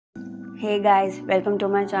Hey guys, welcome to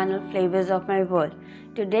my channel Flavors of my world.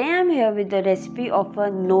 Today I am here with the recipe of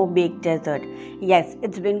a no-bake dessert. Yes,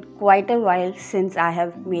 it's been quite a while since I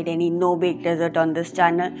have made any no-bake dessert on this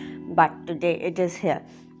channel, but today it is here.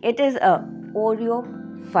 It is a Oreo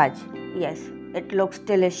fudge. Yes, it looks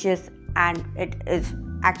delicious and it is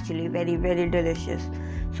actually very delicious.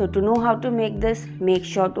 So to know how to make this, make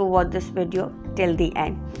sure to watch this video till the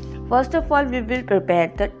end. First of all, we will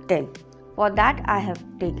prepare the tin. For that, I have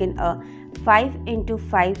taken a 5 into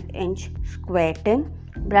 5 inch square tin,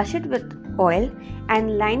 brush it with oil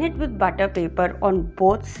and line it with butter paper on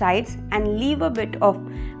both sides and leave a bit of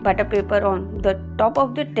butter paper on the top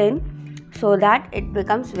of the tin so that it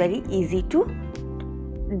becomes very easy to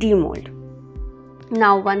demold.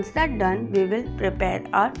 Now once that's done, we will prepare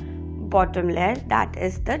our bottom layer, that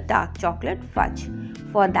is the dark chocolate fudge.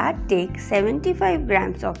 For that, take 75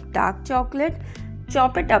 grams of dark chocolate,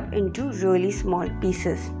 chop it up into really small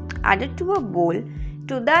pieces. Add it to a bowl.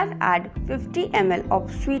 To that, add 50 ml of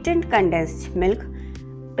sweetened condensed milk,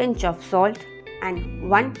 pinch of salt and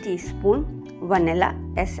 1 teaspoon vanilla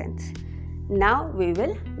essence. Now we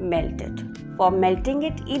will melt it. For melting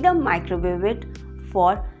it, either microwave it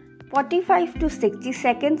for 45 to 60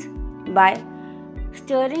 seconds by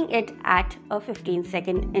stirring it at a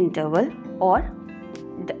 15-second interval or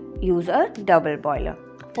use a double boiler.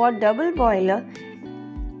 For double boiler,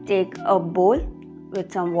 take a bowl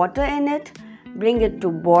with some water in it, bring it to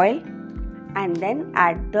boil and then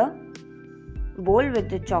add the bowl with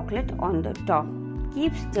the chocolate on the top.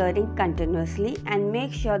 Keep stirring continuously and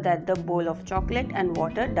make sure that the bowl of chocolate and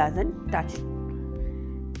water doesn't touch.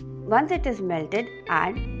 Once it is melted,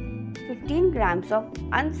 add 15 grams of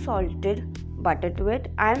unsalted butter to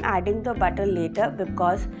it. I am adding the butter later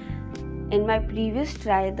because in my previous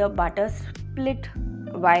try the butter split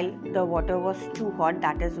while the water was too hot.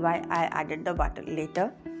 That is why I added the butter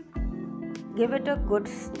later. Give it a good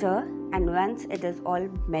stir and once it is all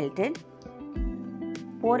melted,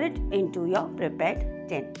 pour it into your prepared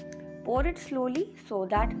tin. Pour it slowly so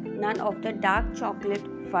that none of the dark chocolate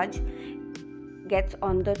fudge gets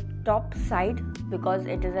on the top side because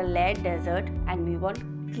it is a layered dessert and we want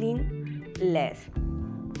clean layers.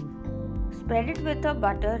 Spread it with a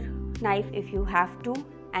butter knife if you have to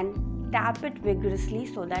and tap it vigorously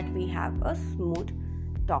so that we have a smooth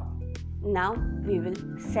top. Now we will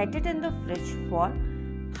set it in the fridge for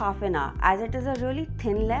half an hour. As it is a really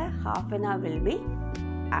thin layer, half an hour will be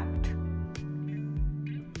apt.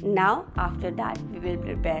 Now after that, we will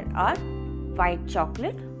prepare our white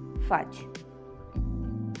chocolate fudge.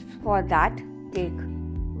 For that, take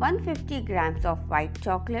 150 grams of white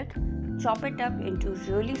chocolate, chop it up into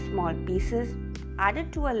really small pieces, add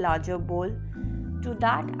it to a larger bowl. To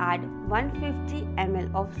that, add 150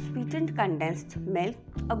 ml of sweetened condensed milk,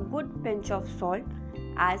 a good pinch of salt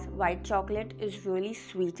as white chocolate is really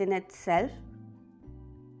sweet in itself,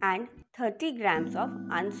 and 30 grams of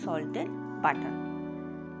unsalted butter.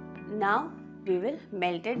 Now we will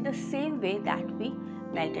melt it the same way that we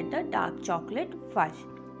melted the dark chocolate fudge.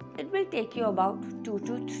 It will take you about 2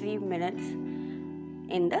 to 3 minutes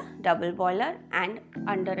in the double boiler and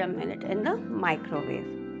under a minute in the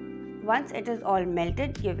microwave. Once it is all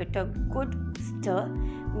melted, give it a good stir.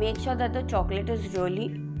 Make sure that the chocolate is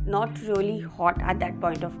not really hot at that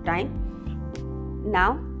point of time.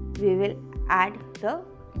 Now we will add the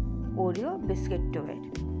Oreo biscuit to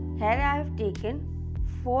it. Here I have taken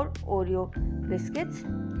 4 Oreo biscuits.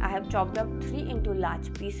 I have chopped up 3 into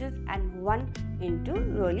large pieces and 1 into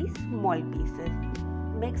really small pieces.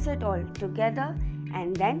 Mix it all together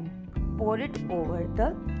and then pour it over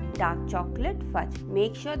the dark chocolate fudge.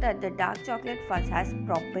 Make sure that the dark chocolate fudge has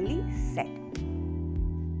properly set.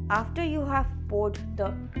 After you have poured the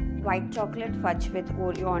white chocolate fudge with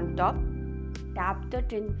Oreo on top, tap the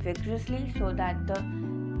tin vigorously so that the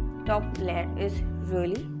top layer is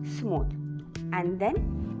really smooth. And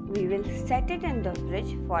then we will set it in the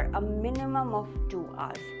fridge for a minimum of 2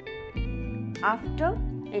 hours. After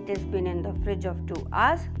it has been in the fridge of 2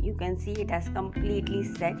 hours, you can see it has completely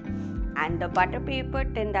set, and the butter paper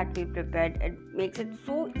tin that we prepared, it makes it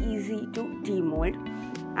so easy to demold,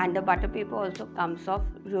 and the butter paper also comes off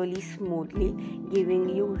really smoothly, giving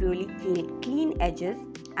you really clean edges.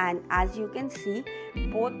 And as you can see,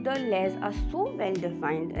 both the layers are so well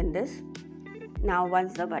defined in this. Now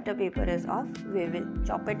once the butter paper is off, we will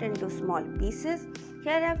chop it into small pieces.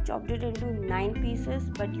 Here I have chopped it into 9 pieces,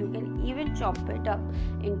 but you can even chop it up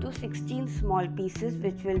into 16 small pieces,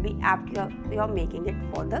 which will be apt you're making it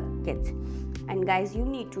for the kids. And guys, you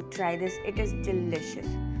need to try this. It is delicious.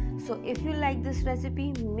 So if you like this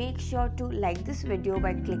recipe, make sure to like this video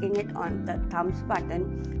by clicking it on the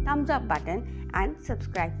thumbs up button and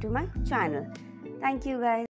subscribe to my channel. Thank you guys.